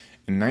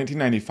In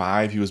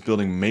 1995, he was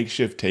building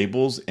makeshift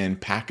tables and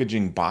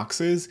packaging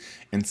boxes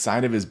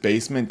inside of his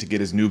basement to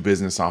get his new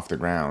business off the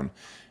ground.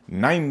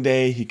 Night and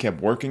day, he kept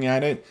working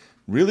at it,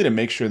 really to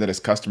make sure that his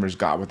customers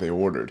got what they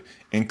ordered,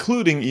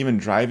 including even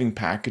driving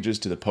packages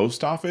to the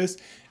post office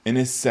in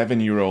his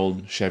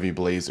 7-year-old Chevy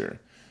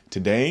Blazer.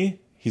 Today,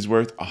 he's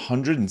worth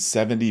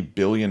 $170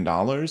 billion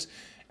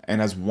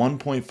and has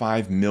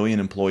 1.5 million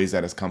employees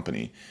at his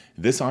company.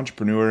 This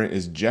entrepreneur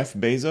is Jeff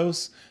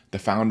Bezos, the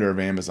founder of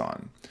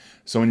Amazon.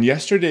 So in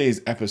yesterday's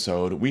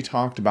episode, we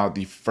talked about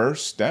the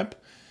first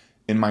step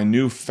in my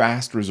new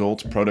fast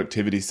results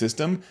productivity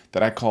system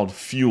that I called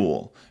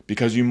Fuel,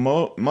 because you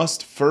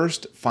must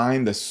first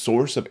find the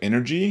source of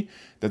energy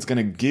that's going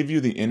to give you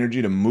the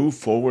energy to move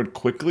forward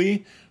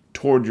quickly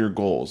toward your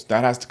goals.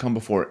 That has to come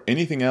before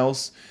anything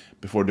else.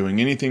 Before doing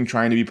anything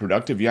trying to be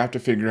productive, you have to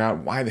figure out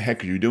why the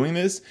heck are you doing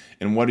this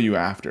and what are you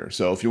after.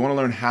 So if you want to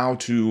learn how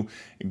to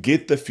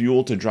get the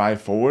fuel to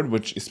drive forward,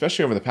 which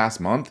especially over the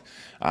past month,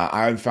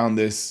 I've found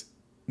this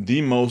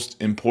the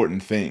most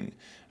important thing,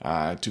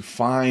 to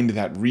find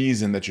that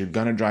reason that you're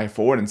going to drive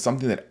forward and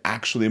something that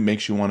actually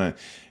makes you want to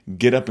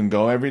get up and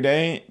go every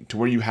day, to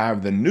where you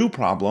have the new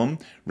problem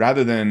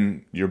rather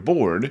than you're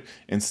bored.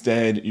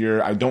 Instead,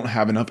 I don't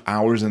have enough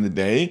hours in the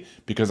day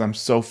because I'm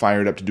so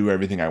fired up to do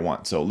everything I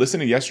want. So listen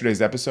to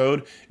yesterday's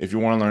episode if you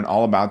want to learn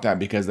all about that,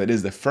 because that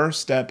is the first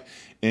step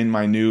in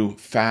my new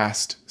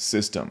fast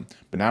system.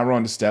 But now we're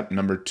on to step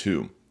number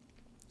 2.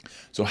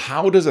 So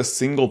how does a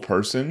single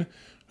person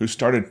who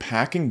started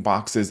packing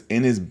boxes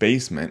in his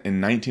basement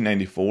in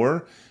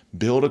 1994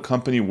 build a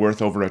company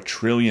worth over $1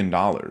 trillion?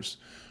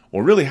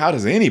 Or really, how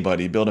does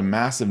anybody build a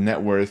massive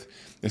net worth,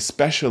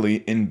 especially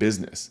in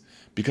business?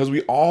 Because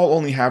we all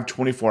only have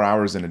 24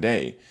 hours in a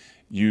day.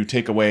 You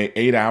take away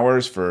 8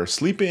 hours for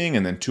sleeping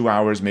and then 2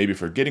 hours maybe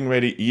for getting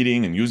ready,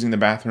 eating, and using the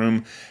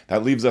bathroom.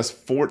 That leaves us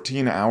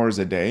 14 hours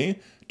a day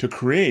to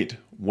create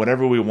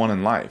whatever we want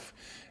in life.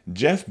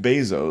 Jeff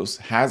Bezos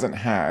hasn't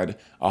had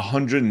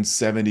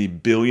 170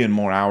 billion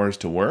more hours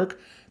to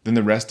work than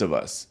the rest of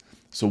us.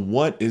 So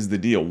what is the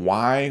deal?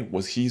 Why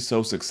was he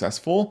so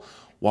successful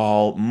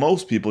while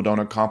most people don't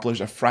accomplish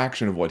a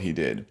fraction of what he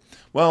did?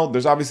 Well,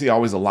 there's obviously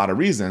always a lot of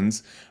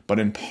reasons, but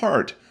in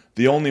part,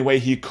 the only way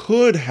he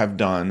could have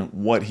done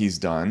what he's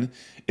done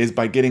is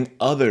by getting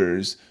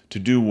others to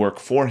do work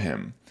for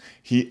him.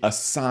 He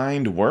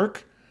assigned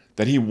work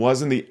that he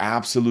wasn't the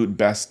absolute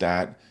best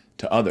at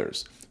to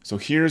others. So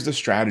here's the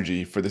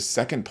strategy for the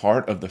second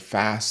part of the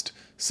FAST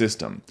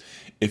system.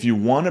 If you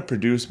want to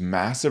produce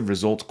massive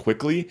results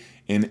quickly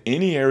in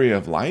any area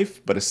of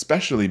life, but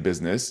especially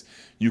business,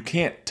 you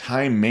can't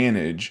time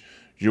manage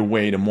your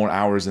way to more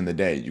hours in the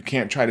day. You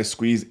can't try to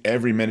squeeze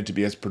every minute to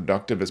be as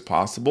productive as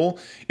possible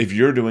if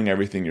you're doing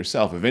everything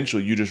yourself.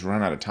 Eventually, you just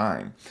run out of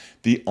time.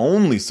 The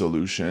only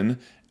solution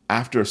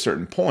after a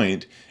certain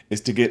point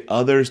is to get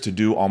others to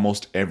do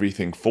almost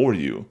everything for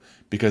you,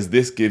 because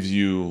this gives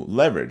you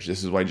leverage.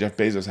 This is why Jeff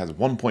Bezos has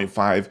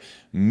 1.5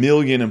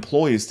 million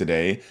employees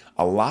today,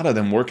 a lot of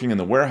them working in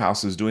the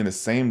warehouses doing the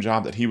same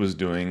job that he was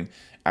doing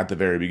at the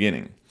very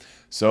beginning.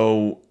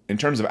 So in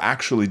terms of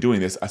actually doing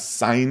this,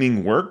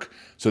 assigning work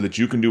so that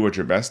you can do what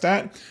you're best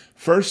at,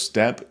 first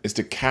step is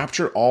to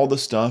capture all the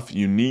stuff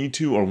you need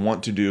to or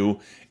want to do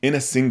in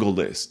a single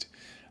list.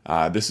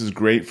 This is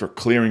great for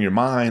clearing your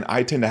mind.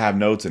 I tend to have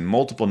notes in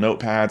multiple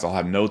notepads. I'll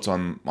have notes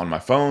on my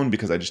phone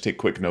because I just take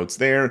quick notes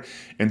there.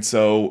 And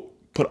so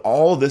put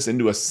all of this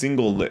into a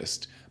single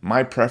list.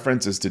 My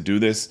preference is to do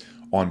this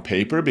on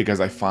paper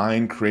because I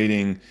find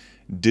creating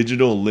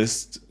digital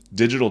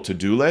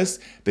to-do lists,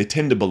 they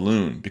tend to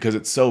balloon because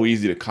it's so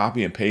easy to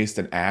copy and paste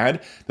and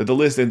add that the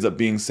list ends up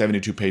being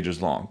 72 pages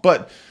long.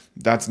 But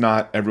that's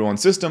not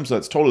everyone's system, so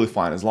that's totally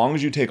fine. As long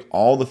as you take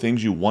all the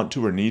things you want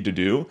to or need to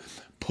do,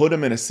 put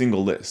them in a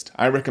single list.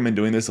 I recommend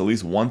doing this at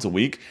least once a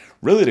week,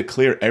 really to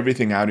clear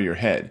everything out of your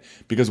head.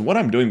 Because what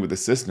I'm doing with the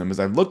system is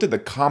I've looked at the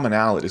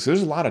commonalities. So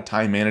there's a lot of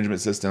time management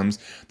systems.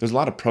 There's a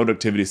lot of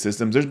productivity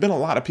systems. There's been a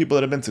lot of people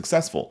that have been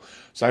successful.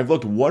 So I've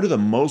looked, what are the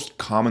most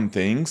common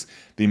things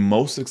the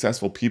most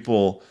successful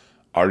people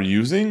are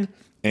using?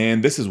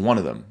 And this is one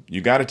of them.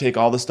 You got to take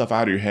all the stuff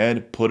out of your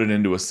head, put it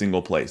into a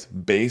single place.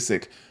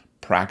 Basic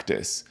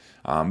practice.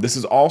 This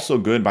is also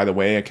good, by the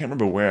way. I can't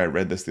remember where I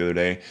read this the other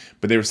day,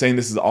 but they were saying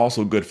this is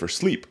also good for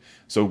sleep.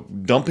 So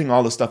dumping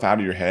all the stuff out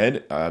of your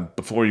head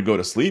before you go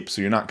to sleep, so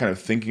you're not kind of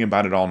thinking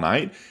about it all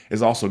night,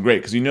 is also great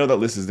because you know that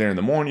list is there in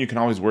the morning. You can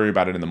always worry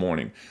about it in the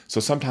morning. So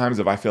sometimes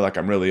if I feel like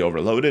I'm really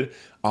overloaded,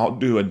 I'll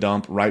do a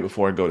dump right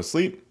before I go to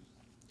sleep.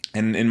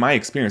 And in my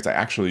experience, I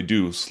actually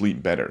do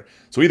sleep better.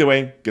 So either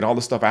way, get all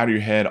the stuff out of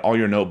your head, all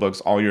your notebooks,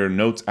 all your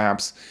notes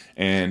apps,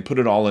 and put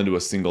it all into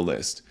a single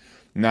list.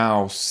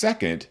 Now,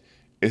 second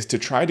is to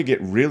try to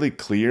get really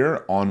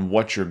clear on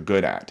what you're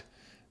good at.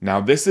 Now,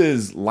 this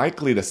is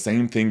likely the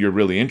same thing you're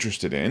really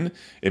interested in.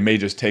 It may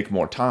just take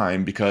more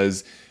time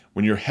because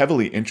when you're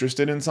heavily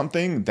interested in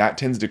something, that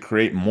tends to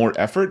create more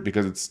effort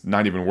because it's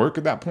not even work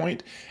at that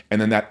point.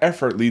 And then that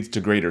effort leads to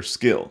greater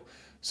skill.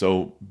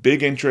 So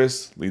big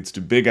interest leads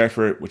to big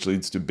effort, which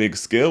leads to big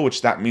skill,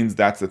 which that means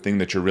that's the thing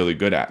that you're really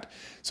good at.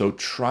 So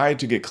try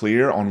to get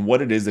clear on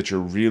what it is that you're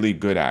really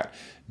good at.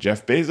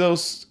 Jeff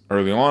Bezos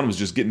early on was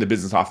just getting the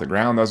business off the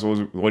ground. That's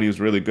what he was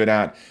really good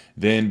at.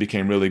 Then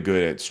became really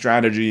good at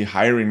strategy,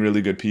 hiring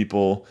really good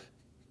people,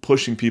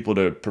 pushing people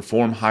to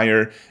perform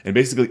higher, and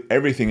basically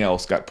everything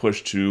else got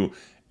pushed to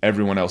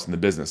everyone else in the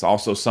business.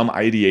 Also some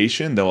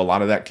ideation, though a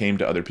lot of that came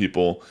to other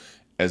people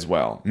as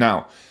well.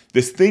 Now,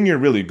 this thing you're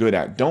really good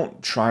at,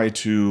 don't try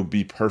to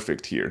be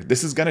perfect here.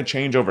 This is going to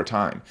change over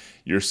time.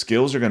 Your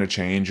skills are going to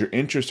change, your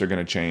interests are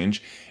going to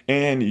change,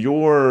 and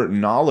your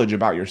knowledge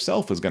about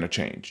yourself is going to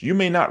change. You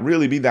may not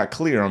really be that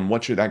clear on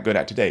what you're that good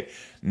at today.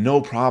 No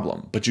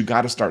problem, but you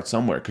got to start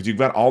somewhere because you've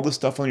got all the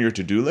stuff on your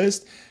to-do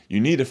list. You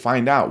need to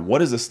find out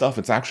what is the stuff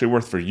it's actually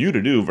worth for you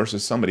to do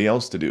versus somebody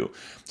else to do.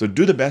 So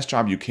do the best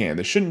job you can.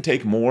 This shouldn't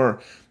take more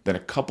than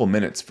a couple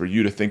minutes for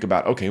you to think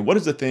about, okay, what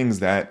is the things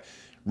that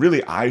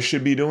really I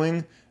should be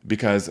doing?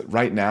 Because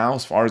right now,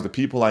 as far as the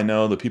people I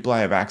know, the people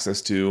I have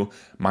access to,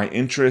 my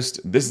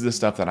interest, this is the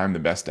stuff that I'm the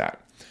best at.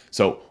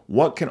 So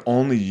what can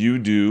only you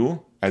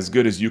do as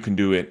good as you can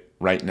do it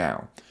right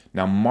now?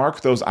 Now mark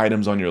those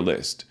items on your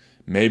list.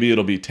 Maybe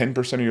it'll be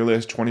 10% of your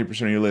list, 20%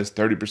 of your list,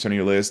 30% of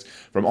your list.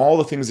 From all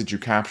the things that you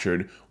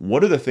captured,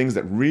 what are the things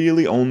that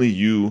really only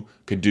you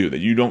could do that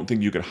you don't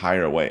think you could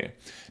hire away?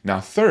 Now,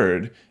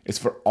 third is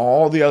for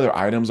all the other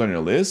items on your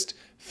list,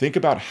 think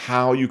about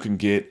how you can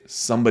get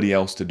somebody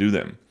else to do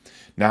them.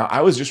 Now,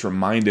 I was just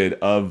reminded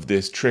of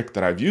this trick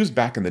that I've used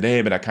back in the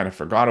day, but I kind of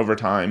forgot over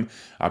time.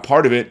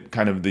 Part of it,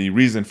 kind of the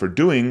reason for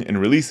doing and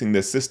releasing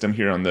this system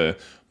here on the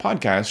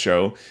podcast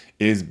show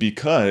is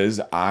because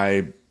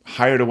I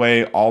hired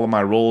away all of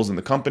my roles in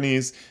the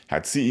companies,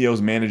 had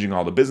CEOs managing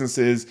all the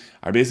businesses.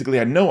 I basically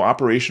had no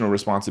operational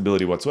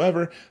responsibility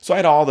whatsoever, so I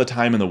had all the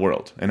time in the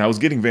world. And I was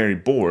getting very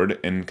bored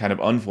and kind of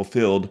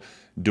unfulfilled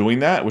doing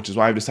that, which is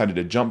why I've decided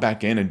to jump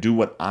back in and do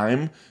what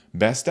I'm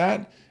best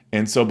at.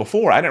 And so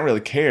before, I didn't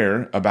really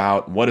care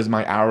about what is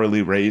my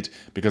hourly rate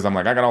because I'm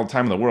like, I got all the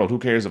time in the world. Who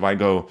cares if I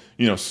go,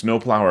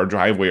 snowplow our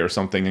driveway or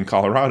something in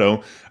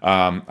Colorado?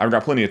 I've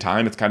got plenty of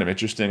time. It's kind of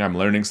interesting. I'm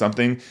learning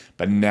something.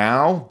 But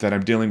now that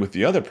I'm dealing with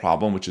the other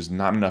problem, which is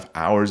not enough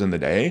hours in the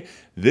day,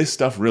 this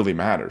stuff really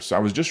matters. So I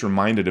was just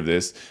reminded of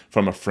this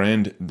from a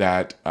friend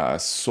that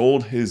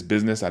sold his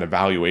business at a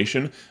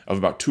valuation of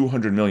about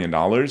 $200 million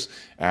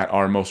at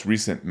our most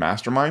recent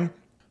mastermind.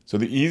 So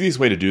the easiest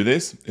way to do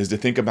this is to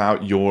think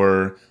about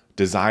your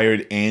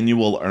desired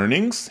annual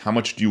earnings. How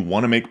much do you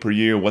want to make per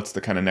year? What's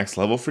the kind of next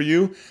level for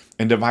you?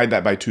 And divide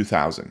that by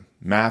 2,000.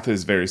 Math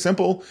is very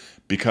simple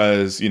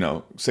because,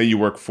 say you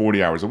work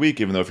 40 hours a week,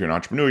 even though if you're an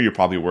entrepreneur, you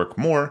probably work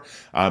more.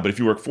 But if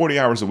you work 40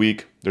 hours a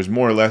week, there's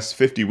more or less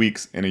 50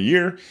 weeks in a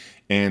year.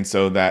 And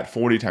so that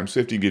 40 times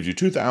 50 gives you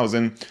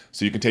 2,000.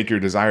 So you can take your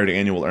desired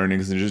annual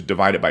earnings and just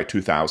divide it by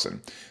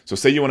 2,000. So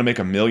say you want to make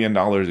 $1 million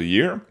a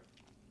year.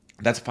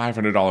 That's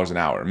 $500 an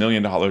hour. $1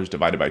 million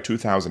divided by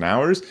 2,000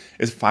 hours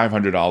is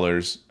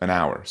 $500 an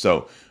hour.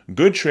 So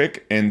good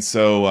trick. And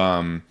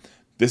so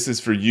this is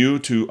for you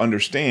to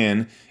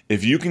understand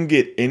if you can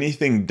get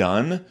anything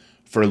done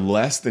for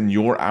less than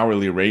your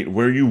hourly rate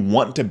where you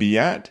want to be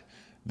at,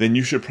 then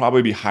you should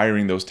probably be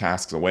hiring those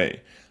tasks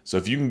away. So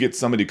if you can get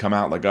somebody to come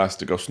out like us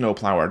to go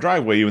snowplow our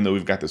driveway, even though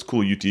we've got this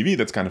cool UTV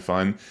that's kind of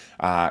fun,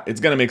 it's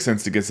going to make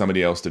sense to get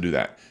somebody else to do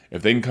that.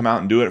 If they can come out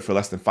and do it for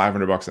less than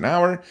 $500 an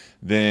hour,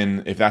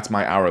 then if that's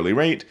my hourly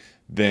rate,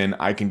 then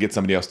I can get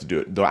somebody else to do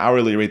it. The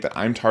hourly rate that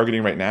I'm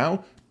targeting right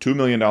now, $2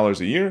 million a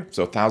year,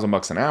 so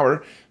 $1,000 an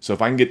hour. So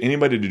if I can get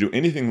anybody to do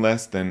anything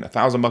less than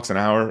 $1,000 an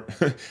hour,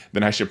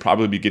 then I should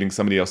probably be getting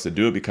somebody else to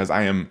do it because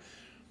I am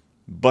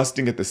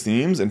busting at the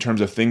seams in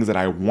terms of things that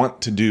I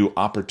want to do,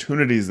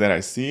 opportunities that I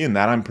see and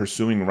that I'm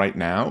pursuing right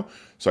now.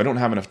 So I don't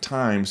have enough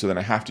time, so then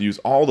I have to use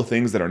all the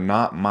things that are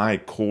not my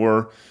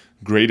core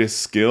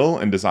greatest skill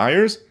and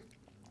desires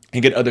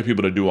and get other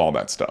people to do all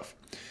that stuff.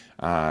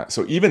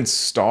 So even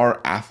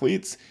star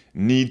athletes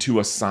need to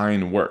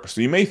assign work.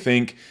 So you may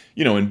think,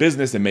 in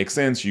business, it makes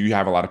sense. You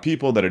have a lot of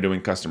people that are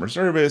doing customer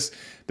service,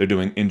 they're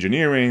doing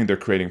engineering, they're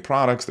creating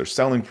products, they're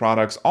selling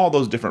products, all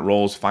those different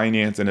roles,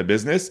 finance in a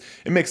business.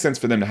 It makes sense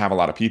for them to have a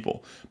lot of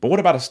people. But what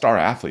about a star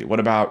athlete? What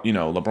about,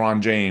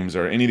 LeBron James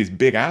or any of these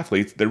big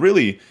athletes? They're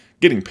really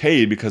getting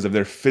paid because of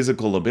their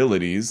physical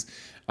abilities.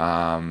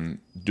 Do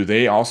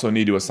they also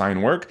need to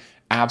assign work?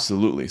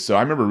 Absolutely. So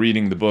I remember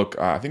reading the book,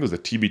 I think it was the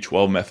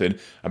TB12 method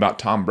about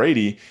Tom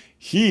Brady.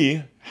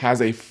 He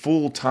has a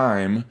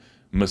full-time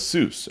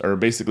masseuse, or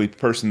basically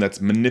person that's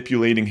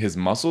manipulating his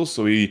muscles.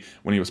 So he,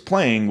 when he was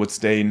playing, would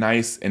stay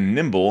nice and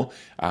nimble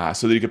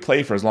so that he could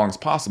play for as long as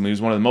possible. He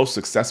was one of the most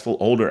successful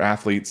older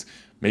athletes,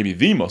 maybe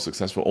the most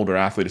successful older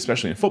athlete,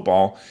 especially in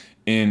football,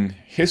 in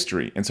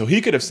history. And so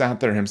he could have sat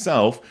there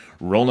himself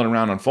rolling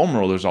around on foam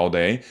rollers all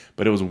day,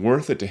 but it was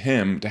worth it to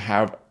him to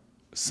have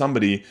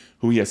somebody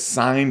who he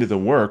assigned the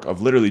work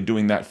of literally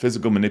doing that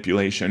physical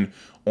manipulation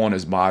on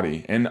his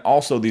body. And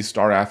also these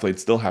star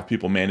athletes still have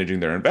people managing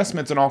their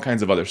investments and all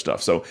kinds of other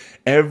stuff. So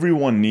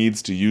everyone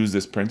needs to use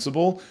this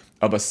principle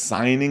of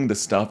assigning the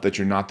stuff that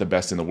you're not the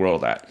best in the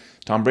world at.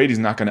 Tom Brady's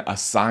not going to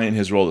assign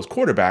his role as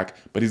quarterback,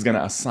 but he's going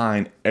to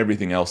assign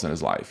everything else in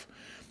his life.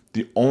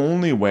 The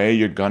only way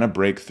you're going to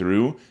break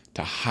through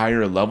to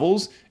higher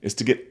levels is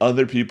to get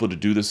other people to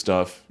do the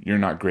stuff you're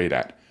not great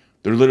at.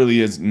 There literally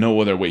is no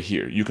other way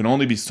here. You can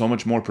only be so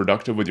much more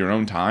productive with your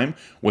own time,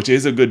 which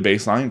is a good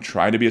baseline.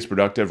 Try to be as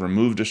productive,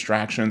 remove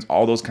distractions,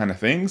 all those kind of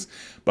things.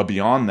 But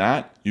beyond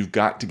that, you've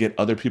got to get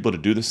other people to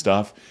do the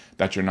stuff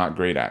that you're not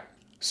great at.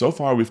 So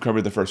far, we've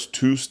covered the first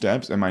 2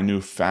 steps in my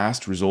new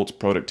fast results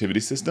productivity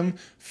system,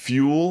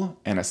 fuel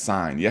and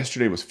assign.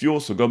 Yesterday was fuel,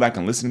 so go back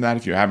and listen to that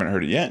if you haven't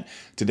heard it yet.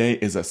 Today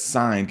is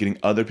assign, getting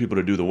other people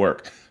to do the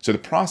work. So the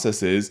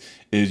process is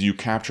you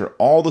capture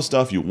all the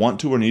stuff you want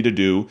to or need to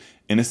do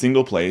in a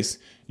single place.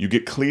 You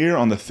get clear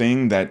on the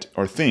things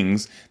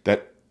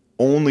that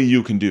only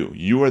you can do.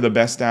 You are the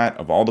best at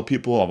of all the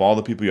people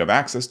you have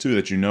access to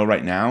that you know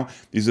right now.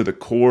 These are the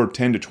core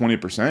 10 to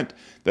 20%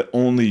 that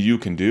only you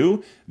can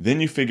do. Then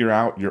you figure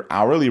out your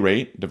hourly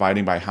rate,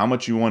 dividing by how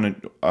much you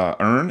want to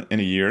earn in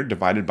a year,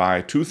 divided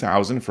by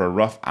 2,000 for a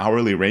rough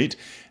hourly rate.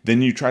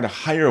 Then you try to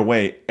hire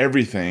away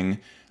everything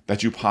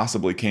that you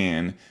possibly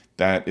can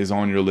that is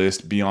on your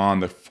list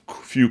beyond the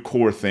few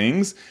core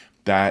things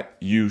that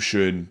you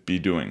should be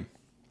doing.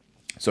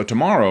 So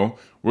tomorrow,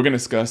 we're going to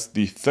discuss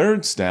the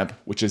 3rd step,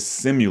 which is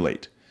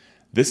simulate.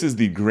 This is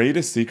the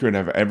greatest secret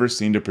I've ever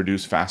seen to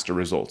produce faster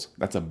results.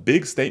 That's a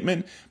big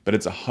statement, but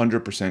it's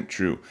 100%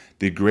 true.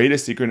 The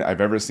greatest secret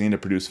I've ever seen to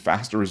produce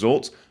faster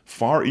results,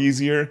 far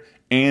easier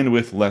and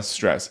with less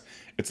stress.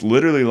 It's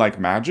literally like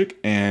magic,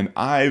 and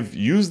I've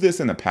used this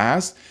in the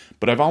past,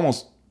 but I've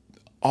almost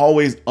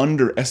always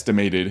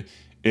underestimated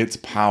its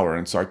power.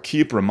 And so I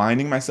keep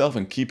reminding myself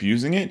and keep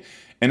using it,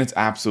 and it's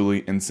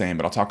absolutely insane.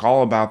 But I'll talk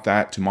all about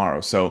that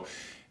tomorrow. So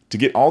to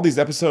get all these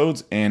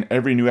episodes and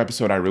every new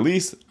episode I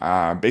release,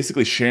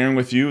 basically sharing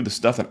with you the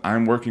stuff that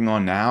I'm working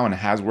on now and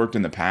has worked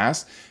in the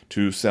past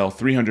to sell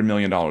 $300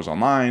 million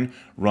online,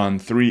 run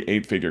 3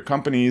 8-figure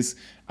companies,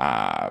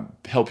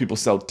 help people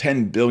sell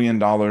 $10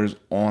 billion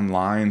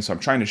online. So I'm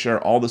trying to share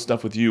all this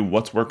stuff with you,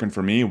 what's working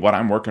for me, what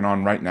I'm working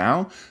on right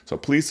now. So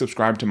please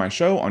subscribe to my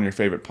show on your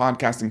favorite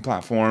podcasting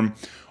platform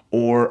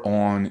or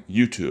on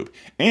YouTube.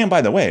 And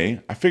by the way,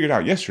 I figured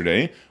out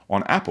yesterday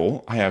on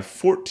Apple, I have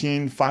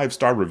 14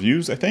 5-star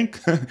reviews, I think.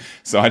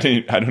 So I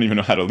don't even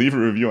know how to leave a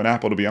review on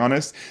Apple, to be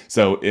honest.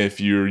 So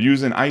if you're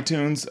using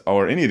iTunes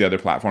or any of the other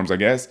platforms, I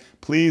guess,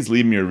 please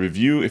leave me a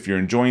review if you're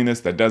enjoying this.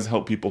 That does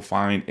help people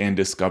find and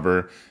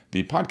discover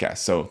the podcast.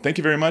 So thank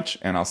you very much,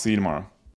 and I'll see you tomorrow.